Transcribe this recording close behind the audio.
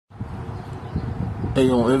Hey,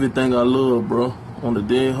 on everything I love, bro. On the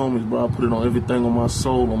dead homies, bro. I put it on everything on my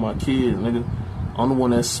soul, on my kids, nigga. I'm the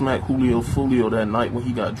one that smacked Foolio that night when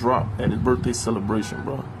he got dropped at his birthday celebration,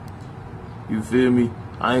 bro. You feel me?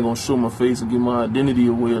 I ain't gonna show my face and give my identity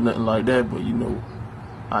away or nothing like that, but you know,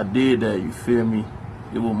 I did that, you feel me?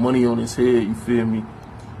 It was money on his head, you feel me?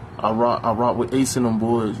 I rock with Ace and them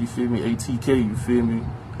boys, you feel me? ATK, you feel me?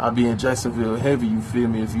 I be in Jacksonville heavy, you feel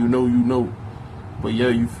me? If you know, you know. But yeah,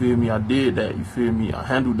 you feel me? I did that, you feel me? I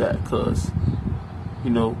handled that, cause,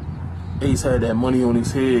 you know, Ace had that money on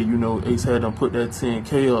his head, you know, Ace had them put that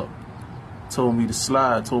 10K up. Told me to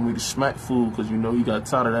slide, told me to smack fool, cause you know he got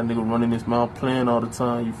tired of that nigga running his mouth playing all the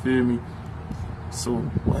time, you feel me? So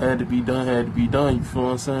what had to be done, you feel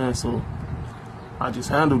what I'm saying? So I just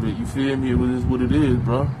handled it, you feel me? It was what it is,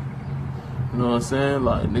 bro. You know what I'm saying?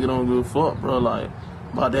 Like, nigga don't give a fuck, bro. Like,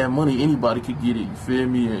 about that money, anybody could get it, you feel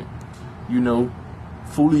me? And, you know,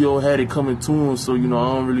 Foolio had it coming to him, so, you know,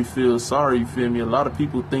 I don't really feel sorry, you feel me? A lot of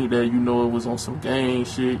people think that, you know, it was on some gang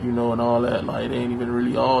shit, you know, and all that. Like, it ain't even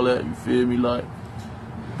really all that, you feel me? Like,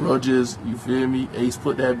 bro, just, you feel me? Ace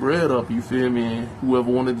put that bread up, you feel me? And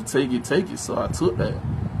whoever wanted to take it, take it. So I took that,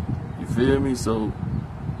 you feel me? So,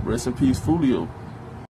 rest in peace, Foolio.